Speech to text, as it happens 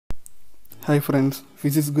Hi friends,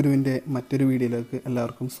 Physics Guruinte മറ്റൊരു വീഡിയോയിലേക്ക്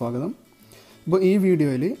എല്ലാവർക്കും സ്വാഗതം. അപ്പോൾ ഈ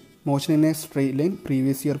വീഡിയോയിൽ motion in A straight line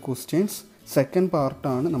previous year questions second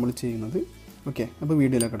പാർട്ടാണ് നമ്മൾ ചെയ്യുന്നത്. ഓക്കെ, അപ്പോൾ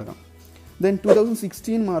വീഡിയോയിലേക്ക് കിടക്കാം. ദെൻ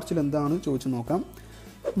 2016 മാർച്ചിൽ എന്താണ് ചോദിച്ചു നോക്കാം.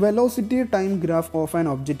 Velocity time graph of an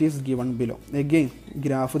object is given below. Again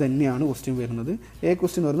graph തന്നെയാണ് ക്വസ്റ്റ്യൻ വരുന്നത്.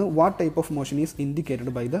 ക്വസ്റ്റ്യൻ പറയുന്നത് what type of motion is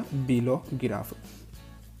indicated by the below graph.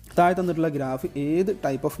 താഴെ തന്നിട്ടുള്ള ഗ്രാഫ് ഏത്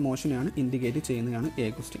ടൈപ്പ് ഓഫ് മോഷനാണ് ഇൻഡിക്കേറ്റ് ചെയ്യുന്നതാണ് A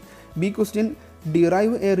question. B question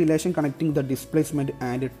derive A relation connecting the displacement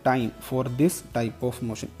and time for this type of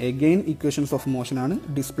motion. Again equations of മോഷനാണ്.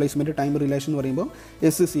 Displacement time relation എന്ന് പറയുമ്പോൾ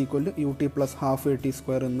S is equal to you T plus half A T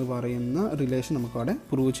square എന്ന് പറയുന്ന relation നമുക്കവിടെ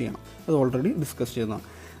prove ചെയ്യണം. അത് already discuss ചെയ്തതാണ്.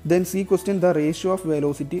 Then C question the ratio of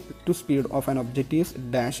velocity to speed of an object is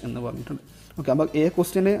dash എന്ന് പറഞ്ഞിട്ടുണ്ട്. ഓക്കെ, അപ്പോൾ എ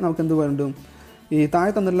ക്വസ്റ്റ്യൻ്റെ നമുക്ക് എന്ത് വേണ്ടും, ഈ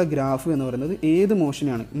താഴെ തന്നിട്ടുള്ള ഗ്രാഫ് എന്ന് പറയുന്നത് ഏത്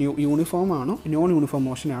മോഷനാണ്, യൂണിഫോം ആണോ നോൺ യൂണിഫോം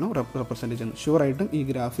മോഷനാണോ റെപ്രസെൻറ്റ് ചെയ്യുന്നത്. ഷുവറായിട്ടും ഈ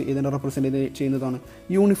ഗ്രാഫ് ഇതിനെ റെപ്രസെൻറ്റ് ചെയ്യുന്നതാണ്,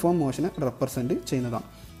 യൂണിഫോം മോഷനെ റെപ്രസെൻറ്റ് ചെയ്യുന്നതാണ്.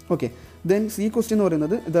 ഓക്കെ, ദെൻ സി ക്വസ്റ്റ്യൻ എന്ന്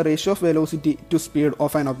പറയുന്നത് the ratio of velocity to speed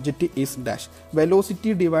of an object is dash.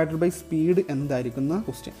 Velocity divided by speed എന്തായിരിക്കുന്ന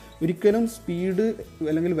question. ഒരിക്കലും സ്പീഡ്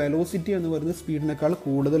അല്ലെങ്കിൽ വെലോസിറ്റി എന്ന് പറയുന്നത് സ്പീഡിനേക്കാൾ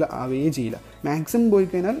കൂടുതൽ ആവുകയേ ചെയ്യില്ല. മാക്സിമം പോയി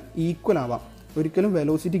കഴിഞ്ഞാൽ ഈക്വൽ ആവാം, ഒരിക്കലും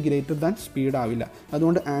വെലോസിറ്റി ഗ്രേറ്റർ ദാൻ സ്പീഡ് ആവില്ല.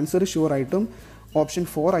 അതുകൊണ്ട് ആൻസർ ഷുവറായിട്ടും ഓപ്ഷൻ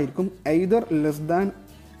 4 ആയിരിക്കും. Either less than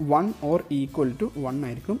 1 or equal to 1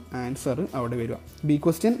 ആയിരിക്കും ആൻസർ അവിടെ വരിക. ബി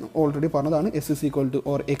ക്വസ്റ്റ്യൻ ഓൾറെഡി പറഞ്ഞതാണ്, S is equal two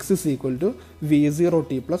or X is equal to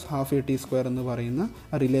V0t plus half A T square എന്ന് പറയുന്ന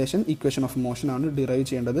relation equation of മോഷനാണ് derive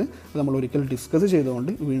ചെയ്യേണ്ടത്. അത് നമ്മൾ ഒരിക്കൽ ഡിസ്കസ്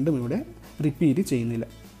ചെയ്തുകൊണ്ട് വീണ്ടും ഇവിടെ റിപ്പീറ്റ് ചെയ്യുന്നില്ല.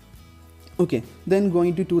 ഓക്കെ, ദെൻ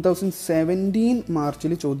ഗോയിങ് ടു 2017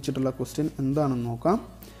 മാർച്ചിൽ ചോദിച്ചിട്ടുള്ള ക്വസ്റ്റ്യൻ എന്താണെന്ന് നോക്കാം.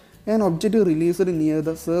 An object released near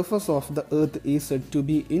the surface of the earth is said to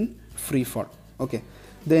be in free fall. Okay,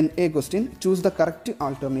 then a question, choose the correct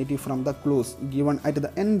alternative from the clues given at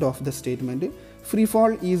the end of the statement. Free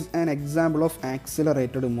fall is an example of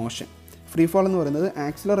accelerated motion. Free fall എന്ന് പറയുന്നത്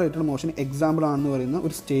accelerated motion example ആണെന്ന് പറയുന്ന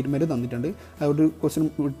ഒരു statement തന്നിട്ടുണ്ട്. അതൊരു question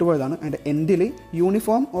വിട്ടുപോയതാണ്. അതിൻ്റെ എൻഡിൽ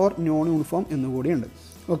uniform or non uniform എന്നുകൂടിയുണ്ട്.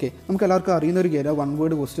 Okay, നമുക്ക് എല്ലാവർക്കും അറിയുന്ന ഒരു കേര 1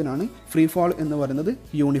 വേർഡ് ക്വസ്റ്റ്യൻ ആണ്. ഫ്രീ ഫോൾ എന്ന് പറയുന്നത്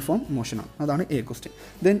യൂണിഫോം മോഷനാണ്. അതാണ് A question.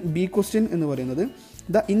 Then B question എന്ന് പറയുന്നത്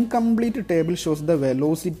the incomplete table shows the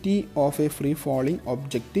velocity of A free falling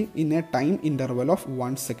object in A time interval of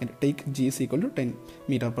 1 second. Take G is equal to 10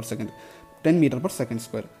 metre per second, 10 metre per second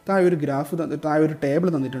square. താഴെ ഒരു graph താഴെ ഒരു table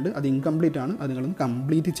തന്നിട്ടുണ്ട്. അത് incomplete ആണ്, അത് നിങ്ങളൊന്ന്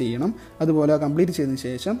complete ചെയ്യണം. അതുപോലെ കംപ്ലീറ്റ് ചെയ്തതിന്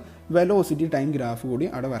ശേഷം വെലോസിറ്റി ടൈം ഗ്രാഫ് കൂടി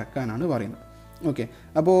അവിടെ വരക്കാനാണ് പറയുന്നത്. ഓക്കെ,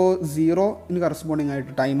 അപ്പോൾ 0ന് കറസ്പോണ്ടിങ്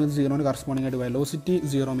ആയിട്ട് ടൈം 0ന് കറസ്പോണ്ടിങ് ആയിട്ട് വെലോസിറ്റി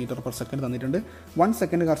 0 മീറ്റർ പെർ സെക്കൻഡ് തന്നിട്ടുണ്ട്. 1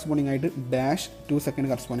 സെക്കൻഡ് കറസ്പോണ്ടിങ് ആയിട്ട് ഡാഷ്, 2 സെക്കൻഡ്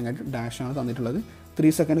കറസ്പോണ്ടിങ് ആയിട്ട് ഡാഷ് ആണ് തന്നിട്ടുള്ളത്.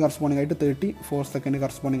 3 സെക്കൻഡ് കറസ്പോണ്ടിങ് ആയിട്ട് 30, 4 സെക്കൻഡ്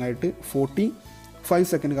കറസ്പോണ്ടിങ് ആയിട്ട് 40, 5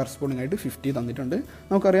 സെക്കൻഡ് കറസ്പോണ്ടിങ് ആയിട്ട് 50 തന്നിട്ടുണ്ട്.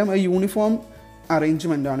 നമുക്കറിയാം യൂണിഫോം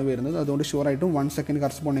അറേഞ്ച്മെൻ്റ് ആണ് വരുന്നത്. അതുകൊണ്ട് ഷുവറായിട്ടും 1 സെക്കൻഡ്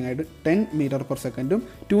കറസ്പോണ്ടിങ് ആയിട്ട് 10 മീറ്റർ പെർ സെക്കൻഡും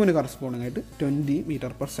 2ന് കറസ്പോണ്ടിങ് ആയിട്ട് 20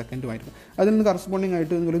 മീറ്റർ പെർ സെക്കൻഡും ആയിരുന്നു. അതിൽ നിന്ന് കറസ്പോണ്ടിങ്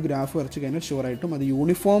ആയിട്ട് നിങ്ങൾ ഗ്രാഫ് വരച്ച് കഴിഞ്ഞാൽ ഷുവറായിട്ടും അത്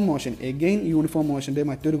യൂണിഫോം മോഷൻ, എഗെയിൻ യൂണിഫോം മോഷൻ്റെ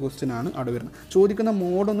മറ്റൊരു ക്വസ്റ്റ്യൻ ആണ് അവിടെ വരുന്നത്. ചോദിക്കുന്ന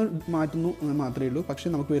മോഡൊന്ന് മാറ്റുന്നു എന്ന് മാത്രമേ ഉള്ളൂ, പക്ഷേ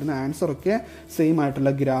നമുക്ക് വരുന്ന ആൻസറൊക്കെ സെയിം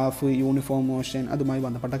ആയിട്ടുള്ള ഗ്രാഫ്, യൂണിഫോം മോഷൻ, അതുമായി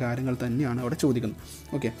ബന്ധപ്പെട്ട കാര്യങ്ങൾ തന്നെയാണ് അവിടെ ചോദിക്കുന്നത്.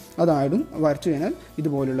 ഓക്കെ, അതായതും വരച്ച് കഴിഞ്ഞാൽ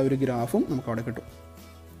ഇതുപോലുള്ള ഒരു ഗ്രാഫും നമുക്ക് അവിടെ കിട്ടും.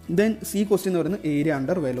 ദെൻ സി ക്വസ്റ്റ്യൻ എന്ന് പറയുന്നത് area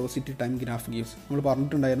under velocity time graph gives. നമ്മൾ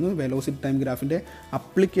പറഞ്ഞിട്ടുണ്ടായിരുന്നു വെലോസിറ്റി ടൈം ഗ്രാഫിൻ്റെ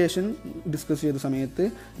അപ്ലിക്കേഷൻ ഡിസ്കസ് ചെയ്ത സമയത്ത്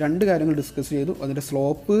 2 കാര്യങ്ങൾ ഡിസ്കസ് ചെയ്തു. അതിൻ്റെ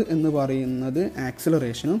സ്ലോപ്പ് എന്ന് പറയുന്നത്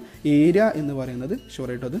ആക്സിലറേഷനും ഏരിയ എന്ന് പറയുന്നത്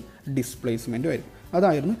ഷുവറായിട്ടും അത് ഡിസ്പ്ലേസ്മെൻറ്റും ആയിരുന്നു.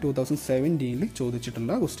 അതായിരുന്നു 2017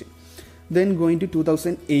 ചോദിച്ചിട്ടുള്ള question. Then going to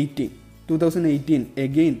 2018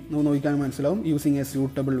 again നോക്കിക്കാൻ മനസ്സിലാവും. Using A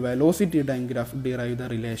suitable velocity time graph derive the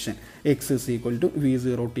relation X is equal to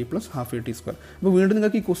V0t plus half A T square. അപ്പോൾ വീണ്ടും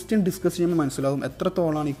നിങ്ങൾക്ക് ഈ ക്വസ്റ്റ്യൻ ഡിസ്കസ് ചെയ്യുമ്പോൾ മനസ്സിലാവും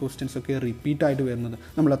എത്രത്തോളമാണ് ഈ ക്വസ്റ്റ്യൻസ് ഒക്കെ റിപ്പീറ്റ് ആയിട്ട് വരുന്നത്,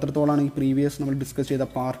 നമ്മൾ എത്രത്തോളമാണ് ഈ പ്രീവിയസ് നമ്മൾ ഡിസ്കസ് ചെയ്ത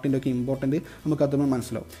പാർട്ടിൻ്റെ ഒക്കെ ഇമ്പോർട്ടൻറ്റ് നമുക്ക് അതുമ്പോൾ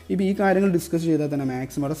മനസ്സിലാവും. ഇപ്പോൾ ഈ കാര്യങ്ങൾ ഡിസ്കസ് ചെയ്താൽ തന്നെ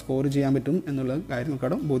മാക്സിമം അവിടെ സ്കോർ ചെയ്യാൻ പറ്റും എന്നുള്ള കാര്യം നമുക്ക്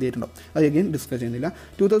അവിടെ ബോധ്യമായിട്ടുണ്ടാവും. അത് അഗെയിൻ ഡിസ്കസ് ചെയ്യുന്നില്ല.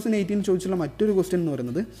 2018 ചോദിച്ചുള്ള മറ്റൊരു ക്വസ്റ്റ്യൻ എന്ന്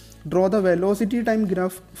പറയുന്നത് draw the velocity time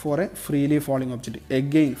graph four A freely falling object.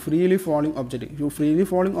 Again freely falling object. Freely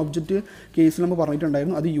falling object കേസിൽ നമ്മൾ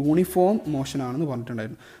പറഞ്ഞിട്ടുണ്ടായിരുന്നു അത് യൂണിഫോം മോഷൻ ആണെന്ന്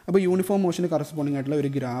പറഞ്ഞിട്ടുണ്ടായിരുന്നു. അപ്പോൾ യൂണിഫോം മോഷന് കറസ്പോണ്ടിങ് ആയിട്ടുള്ള ഒരു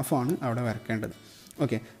ഗ്രാഫാണ് അവിടെ വരക്കേണ്ടത്.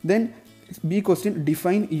 Okay, then B question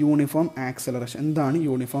define uniform acceleration. എന്താണ്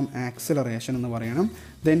യൂണിഫോം ആക്സലറേഷൻ എന്ന് പറയണം.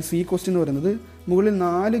 ദെൻ സി ക്വസ്റ്റ്യൻ എന്ന് പറയുന്നത് മുകളിൽ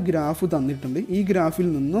 4 ഗ്രാഫ് തന്നിട്ടുണ്ട്. ഈ ഗ്രാഫിൽ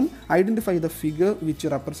നിന്നും identify the figure which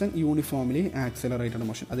represent uniformly accelerated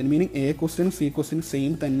motion. അതിന് മീനിങ് എ ക്വസ്റ്റ്യനും സി ക്വസ്റ്റ്യനും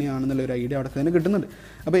സെയിം തന്നെയാണെന്നുള്ള ഒരു ഐഡിയ അവിടെ തന്നെ കിട്ടുന്നുണ്ട്.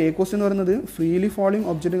 അപ്പോൾ എ ക്വസ്റ്റ്യൻ എന്ന് പറയുന്നത് ഫ്രീലി ഫോളിംഗ്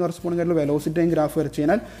ഒബ്ജക്റ്റ് കറസ്പോണ്ടിങ് ആയിട്ടുള്ള വെലോസിറ്റി ഗ്രാഫ് വരച്ച്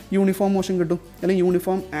കഴിഞ്ഞാൽ യൂണിഫോം മോഷൻ കിട്ടും, അല്ലെങ്കിൽ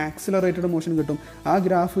യൂണിഫോം ആക്സലറേറ്റഡ് മോഷൻ കിട്ടും. ആ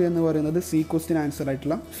ഗ്രാഫ് എന്ന് പറയുന്നത് സി ക്വസ്റ്റ്യൻ ആൻസർ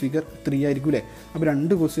ആയിട്ടുള്ള ഫിഗർ 3 ആയിരിക്കും അല്ലേ. അപ്പോൾ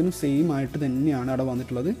 2 ക്വസ്റ്റ്യനും സെയിം ആയിട്ട് തന്നെയാണ് അവിടെ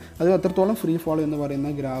വന്നിട്ടുള്ളത്. അത് അത്രത്തോളം ഫ്രീ ഫോൾ എന്ന്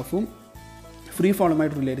പറയുന്ന ഗ്രാഫും ഫ്രീ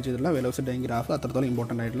ഫോളുമായിട്ട് റിലേറ്റ് ചെയ്തിട്ടുള്ള വെലോസിറ്റി ടൈം ഗ്രാഫ് അത്രത്തോളം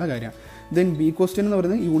ഇമ്പോർട്ടൻ്റ് ആയിട്ടുള്ള കാര്യമാണ്. ദെൻ ബി ക്വസ്റ്റ്യൻ എന്ന്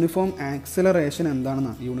പറയുന്നത് യൂണിഫോം ആക്സലറേഷൻ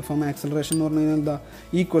എന്താണെന്നാണ്. യൂണിഫോം ആക്സലറേഷൻ എന്ന് പറഞ്ഞു കഴിഞ്ഞാൽ എന്താ,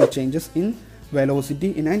 equal changes in velocity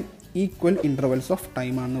in an equal intervals of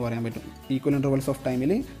time ആണെന്ന് പറയാൻ പറ്റും. ഈക്വൽ ഇൻ്റർവെൽസ് ഓഫ്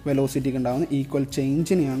ടൈമിൽ വെലോസിറ്റിക്ക് ഉണ്ടാകുന്ന ഈക്വൽ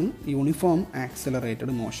ചേഞ്ചിനെയാണ് യൂണിഫോം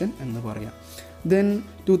ആക്സലറേറ്റഡ് മോഷൻ എന്ന് പറയാം. ദെൻ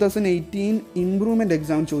 2018 ഇംപ്രൂവ്മെൻറ്റ്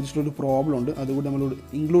എക്സാം ചോദിച്ചിട്ടൊരു പ്രോബ്ലം ഉണ്ട്, അതുകൂടി നമ്മളോട്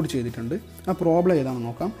ഇൻക്ലൂഡ് ചെയ്തിട്ടുണ്ട്. ആ പ്രോബ്ലം ഏതാണെന്ന്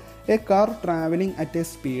നോക്കാം. A car travelling at A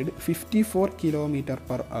speed 54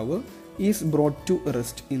 km/h is brought to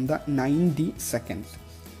rest in the 90 seconds.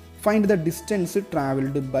 Find the distance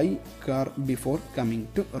travelled by car before coming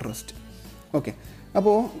to rest. Okay,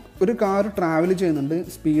 അപ്പോൾ ഒരു car travel ചെയ്യുന്നുണ്ട്,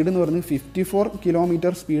 സ്പീഡ് എന്ന് പറയുന്നത് 54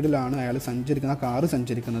 km സ്പീഡിലാണ് അയാൾ സഞ്ചരിക്കുന്നത്, ആ കാറ്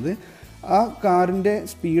സഞ്ചരിക്കുന്നത്. ആ കാറിൻ്റെ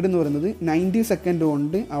സ്പീഡ് എന്ന് പറയുന്നത് 90 സെക്കൻഡ്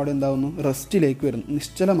കൊണ്ട് അവിടെ എന്താകുന്നു, റെസ്റ്റിലേക്ക് വരുന്നു,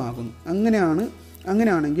 നിശ്ചലമാകുന്നു.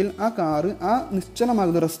 അങ്ങനെയാണെങ്കിൽ ആ കാറ് ആ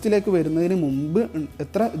നിശ്ചലമാകുന്ന റെസ്റ്റിലേക്ക് വരുന്നതിന് മുമ്പ്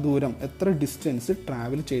എത്ര ദൂരം, എത്ര ഡിസ്റ്റൻസ്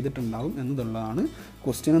ട്രാവൽ ചെയ്തിട്ടുണ്ടാകും എന്നുള്ളതാണ്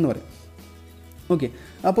ക്വസ്റ്റ്യൻ എന്ന് പറയും. ഓക്കെ,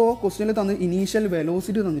 അപ്പോൾ ക്വസ്റ്റ്യനിൽ ഇനീഷ്യൽ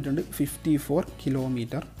വെലോസിറ്റി തന്നിട്ടുണ്ട് 54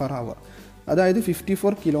 km/h. അതായത്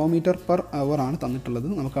 54 km/h ആണ് തന്നിട്ടുള്ളത്.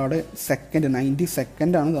 നമുക്കവിടെ സെക്കൻഡ് 90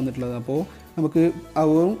 സെക്കൻഡാണ് തന്നിട്ടുള്ളത്. അപ്പോൾ നമുക്ക്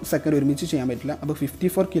അവറും സെക്കൻഡ് ഒരുമിച്ച് ചെയ്യാൻ പറ്റില്ല. അപ്പോൾ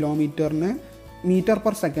 54 കിലോമീറ്ററിനെ മീറ്റർ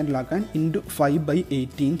പെർ സെക്കൻഡിലാക്കാൻ ഇൻറ്റു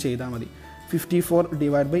 5/18 ചെയ്താൽ മതി. 54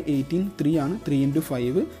 / 18 3 ആണ്. 3 ×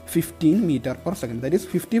 5 15 metre per second. That is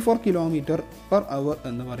 54 km/h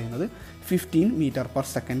എന്ന് പറയുന്നത് 15 മീറ്റർ പെർ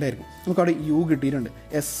സെക്കൻഡ് ആയിരിക്കും. നമുക്കവിടെ യു കിട്ടിയിട്ടുണ്ട്,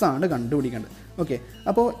 എസ് ആണ് കണ്ടുപിടിക്കേണ്ടത്. ഓക്കെ,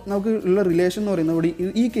 അപ്പോൾ നമുക്ക് ഉള്ള റിലേഷൻ എന്ന് പറയുന്നത്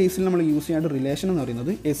ഈ കേസിൽ നമ്മൾ യൂസ് ചെയ്യേണ്ട റിലേഷൻ എന്ന്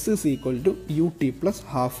പറയുന്നത് എസ് = ut +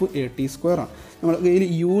 ½ at² ആണ്. നമ്മൾ കയ്യിൽ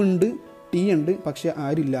യു ഉണ്ട്, ടി ഉണ്ട്, പക്ഷേ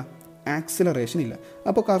ആരില്ല, ആക്സിലറേഷൻ ഇല്ല.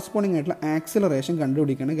 അപ്പോൾ കറസ്പോണ്ടിങ് ആയിട്ടുള്ള ആക്സിലറേഷൻ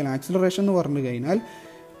കണ്ടുപിടിക്കണമെങ്കിൽ ആക്സിലറേഷൻ എന്ന് പറഞ്ഞു കഴിഞ്ഞാൽ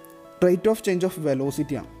rate of change of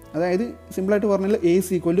velocity ആണ്. അതായത് സിമ്പിളായിട്ട് പറഞ്ഞാൽ a =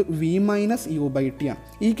 v - u/t ആണ്.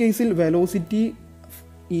 ഈ കേസിൽ വെലോസിറ്റി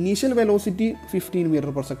ഇനീഷ്യൽ വെലോസിറ്റി 15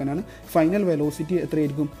 m/s ആണ്. ഫൈനൽ വെലോസിറ്റി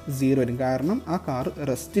എത്രയായിരിക്കും, 0 ആയിരിക്കും. കാരണം ആ കാർ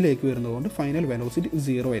റെസ്റ്റിലേക്ക് വരുന്നതുകൊണ്ട് ഫൈനൽ വെലോസിറ്റി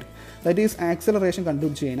 0 ആയിരിക്കും. ദാറ്റ് ഈസ് ആക്സലറേഷൻ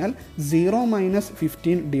കണ്ടുപിടിച്ച് കഴിഞ്ഞാൽ 0 -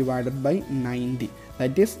 15 / 90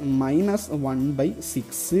 ദാറ്റ് ഈസ്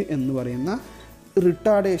 -1/6 എന്ന് പറയുന്ന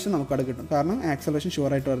റിട്ടാർഡേഷൻ നമുക്കവിടെ കിട്ടും. കാരണം ആക്സലറേഷൻ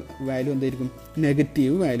ഷുവറായിട്ട് വാല്യൂ എന്തായിരിക്കും,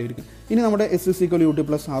 നെഗറ്റീവ് വാല്യൂ ആയിരിക്കും. ഇനി നമ്മുടെ s = ut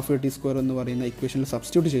 + ½ at² എന്ന് പറയുന്ന ഇക്വേഷനിൽ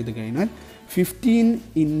സബ്സ്റ്റിറ്റ്യൂട്ട് ചെയ്ത് കഴിഞ്ഞാൽ 15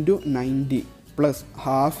 × 90 +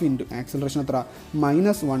 ½ ഇൻറ്റു ആക്സലറേഷൻ എത്ര,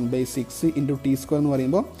 -1/6 × t² എന്ന്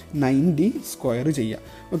പറയുമ്പോൾ 90² ചെയ്യുക.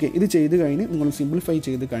 ഓക്കെ, ഇത് ചെയ്ത് കഴിഞ്ഞ് നിങ്ങൾ സിംപ്ലിഫൈ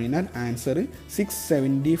ചെയ്ത് കഴിഞ്ഞാൽ ആൻസർ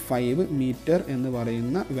 675 മീറ്റർ എന്ന്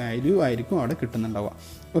പറയുന്ന വാല്യൂ ആയിരിക്കും അവിടെ കിട്ടുന്നുണ്ടാവുക.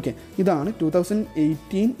 ഓക്കെ, ഇതാണ്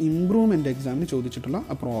 2018 ഇംപ്രൂവ്മെൻറ്റ് എക്സാമിന് ചോദിച്ചിട്ടുള്ള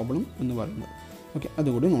ആ പ്രോബ്ലം എന്ന് പറയുന്നത്. ഓക്കെ,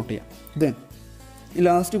 അതുകൂടി നോട്ട് ചെയ്യാം. ദെൻ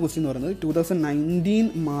ലാസ്റ്റ് ക്വസ്റ്റ്യൻ എന്ന് പറയുന്നത് 2019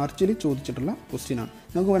 മാർച്ചിൽ ചോദിച്ചിട്ടുള്ള ക്വസ്റ്റ്യനാണ്.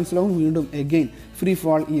 നമുക്ക് മനസ്സിലാവും വീണ്ടും again free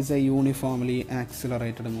fall is A uniformly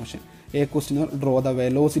accelerated motion. A question draw the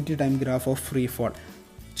velocity time graph of free fall.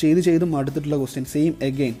 ചെയ്ത് മടുത്തിട്ടുള്ള ക്വസ്റ്റ്യൻ സെയിം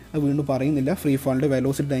എഗെയിൻ, അത് വീണ്ടും പറയുന്നില്ല. ഫ്രീ ഫാളിൻ്റെ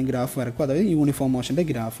വെലോസിറ്റി ടൈം ഗ്രാഫ് വരക്കുക, അതായത് യൂണിഫോം മോഷൻ്റെ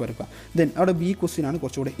ഗ്രാഫ് വരക്കുക. ദെൻ അവിടെ ബി ക്വസ്റ്റ്യൻ ആണ്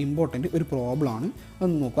കുറച്ചുകൂടെ ഇമ്പോർട്ടൻറ്റ് ഒരു പ്രോബ്ലം ആണ്,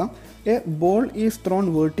 അത് നോക്കാം. A ball is thrown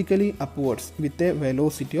vertically upwards with a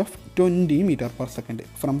velocity of 20 m/s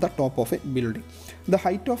from the top of A building. The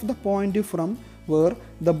height of the point from where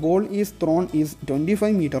the ball is thrown is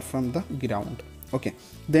 25 meters from the ground. Okay,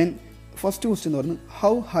 then first question എന്ന് പറയുന്നത്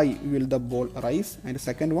how high will the ball rise, and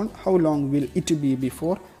second one how long will it be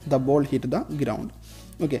before the ball hit the ground.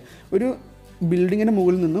 Okay, ഒരു ബിൽഡിങ്ങിൻ്റെ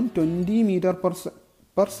മുകളിൽ നിന്നും 20 m/s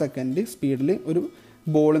സ്പീഡിൽ ഒരു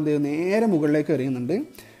ball എന്ത് ചെയ്യുന്നു, നേരെ മുകളിലേക്ക് എറിയുന്നുണ്ട്.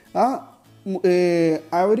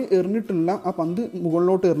 അവർ എറിഞ്ഞിട്ടുള്ള ആ പന്ത്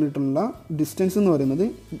മുകളിലോട്ട് എറിഞ്ഞിട്ടുള്ള ഡിസ്റ്റൻസ് എന്ന് പറയുന്നത്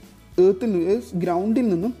ഗ്രൗണ്ടിൽ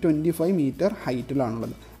നിന്നും 25 മീറ്റർ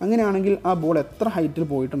ഹൈറ്റിലാണുള്ളത്. അങ്ങനെയാണെങ്കിൽ ആ ബോൾ എത്ര ഹൈറ്റിൽ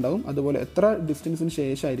പോയിട്ടുണ്ടാകും, അതുപോലെ എത്ര ഡിസ്റ്റൻസിന്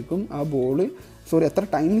ശേഷമായിരിക്കും എത്ര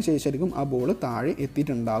ടൈമിന് ശേഷമായിരിക്കും ആ ബോൾ താഴെ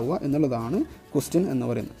എത്തിയിട്ടുണ്ടാവുക എന്നുള്ളതാണ് ക്വസ്റ്റ്യൻ എന്ന്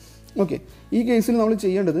പറയുന്നത്. ഓക്കെ, ഈ കേസിൽ നമ്മൾ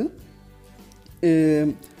ചെയ്യേണ്ടത്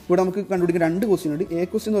ഇവിടെ നമുക്ക് കണ്ടുപിടിക്കുന്ന രണ്ട് ക്വസ്റ്റ്യൻ ഉണ്ട്. എ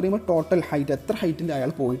ക്വസ്റ്റ്യൻ എന്ന് പറയുമ്പോൾ ടോട്ടൽ ഹൈറ്റ്, എത്ര ഹൈറ്റിൽ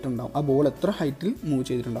അയാൾ പോയിട്ടുണ്ടാവും, ആ ബോൾ എത്ര ഹൈറ്റിൽ മൂവ്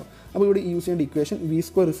ചെയ്തിട്ടുണ്ടാവും. അപ്പോൾ ഇവിടെ യൂസ് ചെയ്യേണ്ട ഇക്വേഷൻ v²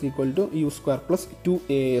 = u² +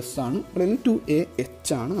 2as ആണ്, അല്ലെങ്കിൽ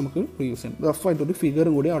 2ah ആണ് നമുക്ക് യൂസ് ചെയ്യുന്നത്. റഫായിട്ടൊരു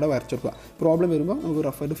ഫിഗറും കൂടി അവിടെ വരച്ചെടുക്കുക. പ്രോബ്ലം വരുമ്പോൾ നമുക്ക്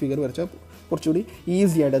റഫായിട്ട് ഫിഗർ വരച്ചാൽ കുറച്ചുകൂടി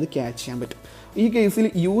ഈസി ആയിട്ട് അത് ക്യാച്ച് ചെയ്യാൻ പറ്റും. ഈ കേസിൽ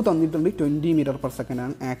യു തന്നിട്ടുണ്ട് 20 m/s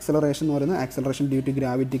ആണ്. ആക്സലറേഷൻ എന്ന് പറയുന്നത് ആക്സലറേഷൻ ഡ്യൂ ടു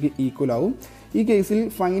ഗ്രാവിറ്റിക്ക് ഈക്വൽ ആവും. ഈ കേസിൽ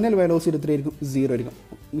ഫൈനൽ വെലോസിറ്റി എത്രയായിരിക്കും, 0 ആയിരിക്കും.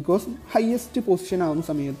 ബിക്കോസ് ഹയസ്റ്റ് പൊസിഷൻ ആവുന്ന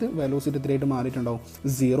സമയത്ത് വെലോസിറ്റി എത്രയായിട്ട് മാറിയിട്ടുണ്ടാവും,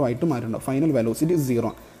 0 ആയിട്ട് മാറിയിട്ടുണ്ടാവും. ഫൈനൽ വെലോസിറ്റി 0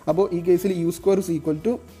 ആണ്. അപ്പോൾ ഈ കേസിൽ u²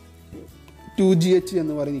 = 2gh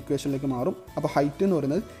എന്ന് പറയുന്ന ഇക്വേഷനിലേക്ക് മാറും. അപ്പോൾ ഹൈറ്റ് എന്ന്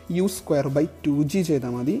പറയുന്നത് u² / 2g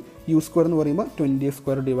ചെയ്താൽ മതി. u² എന്ന് പറയുമ്പോൾ 20²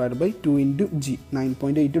 / 2 × g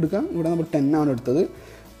 9.8 എടുക്കാം. ഇവിടെ നമ്മൾ 10 ആണ് എടുത്തത്.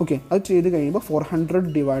 ഓക്കെ, അത് ചെയ്ത് കഴിയുമ്പോൾ 400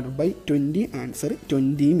 ഡിവൈഡഡ് ബൈ 20 ആൻസർ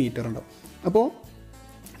 20 മീറ്റർ ഉണ്ടാവും. അപ്പോൾ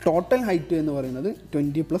ടോട്ടൽ ഹൈറ്റ് എന്ന് പറയുന്നത്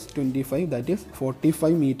 20 + 25 ദാറ്റ് ഈസ്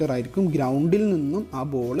 45 മീറ്റർ ആയിരിക്കും ഗ്രൗണ്ടിൽ നിന്നും ആ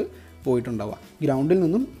ബോൾ പോയിട്ടുണ്ടാവുക. ഗ്രൗണ്ടിൽ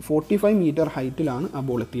നിന്നും 45 മീറ്റർ ഹൈറ്റിലാണ് ആ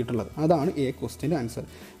ബോൾ എത്തിയിട്ടുള്ളത്. അതാണ് എ ക്വസ്റ്റ്യൻ്റെ ആൻസർ.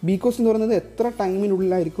 ബി ക്വസ്റ്റ്യൻ എന്ന് പറയുന്നത് എത്ര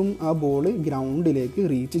ടൈമിനുള്ളിലായിരിക്കും ആ ബോൾ ഗ്രൗണ്ടിലേക്ക്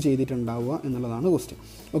റീച്ച് ചെയ്തിട്ടുണ്ടാവുക എന്നുള്ളതാണ് ക്വസ്റ്റ്യൻ.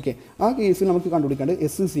 ഓക്കെ, ആ കേസിൽ നമുക്ക് കണ്ടുപിടിക്കേണ്ടത്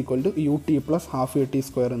S = ut + ½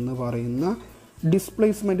 at² എന്ന് പറയുന്ന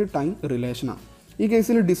ഡിസ്പ്ലേസ്മെൻറ്റ് ടൈം റിലേഷനാണ്. ഈ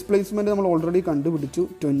കേസിൽ ഡിസ്പ്ലേസ്മെൻറ്റ് നമ്മൾ ഓൾറെഡി കണ്ടുപിടിച്ചു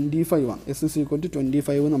 25 ആണ്. S =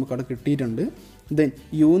 25 നമുക്കവിടെ കിട്ടിയിട്ടുണ്ട്. ദെൻ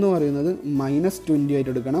യു എന്ന് പറയുന്നത് -20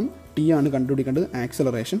 ആയിട്ട് എടുക്കണം. ടി ആണ് കണ്ടുപിടിക്കേണ്ടത്.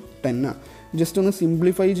 ആക്സലറേഷൻ 10 ആണ്. ജസ്റ്റ് ഒന്ന്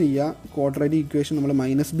സിംപ്ലിഫൈ ചെയ്യുക. ക്വാഡ്രാറ്റിക് ഇക്വേഷൻ നമ്മൾ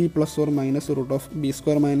 -b + or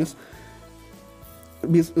 -√b²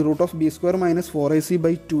 -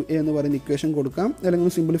 4ac/2a എന്ന് പറയുന്ന ഇക്വേഷൻ കൊടുക്കാം.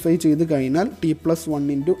 അല്ലെങ്കിൽ സിംപ്ലിഫൈ ചെയ്ത് കഴിഞ്ഞാൽ t + 1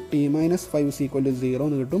 × t - 5 = 0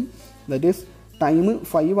 എന്ന് കിട്ടും. ദാറ്റ് ഈസ് ടൈം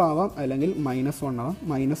 5 ആവാം അല്ലെങ്കിൽ -1 ആവാം.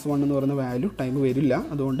 -1 എന്ന് പറയുന്ന വാല്യൂ ടൈം വരില്ല.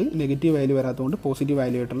 അതുകൊണ്ട് നെഗറ്റീവ് വാല്യൂ വരാത്തതുകൊണ്ട് പോസിറ്റീവ്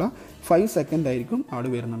വാല്യൂ ആയിട്ടുള്ള 5 സെക്കൻഡ് ആയിരിക്കും അവിടെ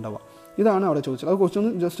വരുന്നുണ്ടാവുക. ഇതാണ് അവിടെ ചോദിച്ചത്. അത് ക്വസ്റ്റ്യൻ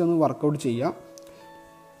ജസ്റ്റ് ഒന്ന് വർക്കൗട്ട് ചെയ്യുക.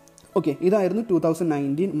 ഓക്കെ, ഇതായിരുന്നു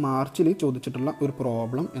 2019 മാർച്ചിൽ ചോദിച്ചിട്ടുള്ള ഒരു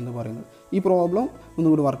പ്രോബ്ലം എന്ന് പറയുന്നത്. ഈ പ്രോബ്ലം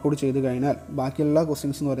ഒന്നുകൂടി വർക്കൗട്ട് ചെയ്ത് കഴിഞ്ഞാൽ ബാക്കിയുള്ള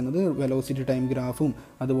ക്വസ്റ്റ്യൻസ് എന്ന് പറയുന്നത് വെലോസിറ്റി ടൈം ഗ്രാഫും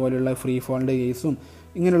അതുപോലെയുള്ള ഫ്രീ ഫോളിൻ്റെ കേസും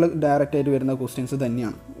ഇങ്ങനെയുള്ള ഡയറക്റ്റ് ആയിട്ട് വരുന്ന ക്വസ്റ്റ്യൻസ്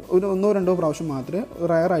തന്നെയാണ്. ഒരു 1-2 പ്രാവശ്യം മാത്രമേ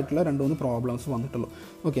റയർ ആയിട്ടുള്ള 2-3 പ്രോബ്ലംസ് വന്നിട്ടുള്ളൂ.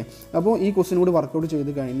 ഓക്കെ, അപ്പോൾ ഈ ക്വസ്റ്റ്യൻ കൂടി വർക്കൗട്ട്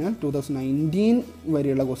ചെയ്ത് കഴിഞ്ഞാൽ 2019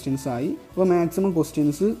 വരെയുള്ള ക്വസ്റ്റ്യൻസ് ആയി. അപ്പോൾ മാക്സിമം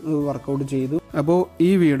ക്വസ്റ്റ്യൻസ് വർക്കൗട്ട് ചെയ്തു. അപ്പോൾ ഈ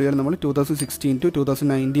വീഡിയോയിൽ നമ്മൾ 2016 to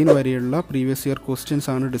 2019 വരെയുള്ള പ്രീവിയസ് ഇയർ ക്വസ്റ്റ്യൻസ്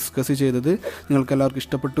ആണ് ഡിസ്കസ് ചെയ്തത്. നിങ്ങൾക്ക് എല്ലാവർക്കും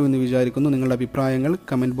ഇഷ്ടപ്പെട്ടു എന്ന് വിചാരിക്കുന്നു. നിങ്ങളുടെ അഭിപ്രായങ്ങൾ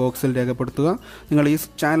കമൻറ്റ് ബോക്സിൽ രേഖപ്പെടുത്തുക. നിങ്ങൾ ഈ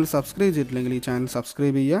ചാനൽ സബ്സ്ക്രൈബ് ചെയ്തിട്ടില്ലെങ്കിൽ ഈ ചാനൽ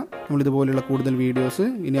സബ്സ്ക്രൈബ് ചെയ്യുക. നമ്മളിതുപോലെയുള്ള കൂടുതൽ വീഡിയോസ്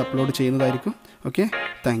ഇനി അപ്ലോഡ് ചെയ്യുന്നതായിരിക്കും. Okay,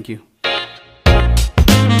 thank you.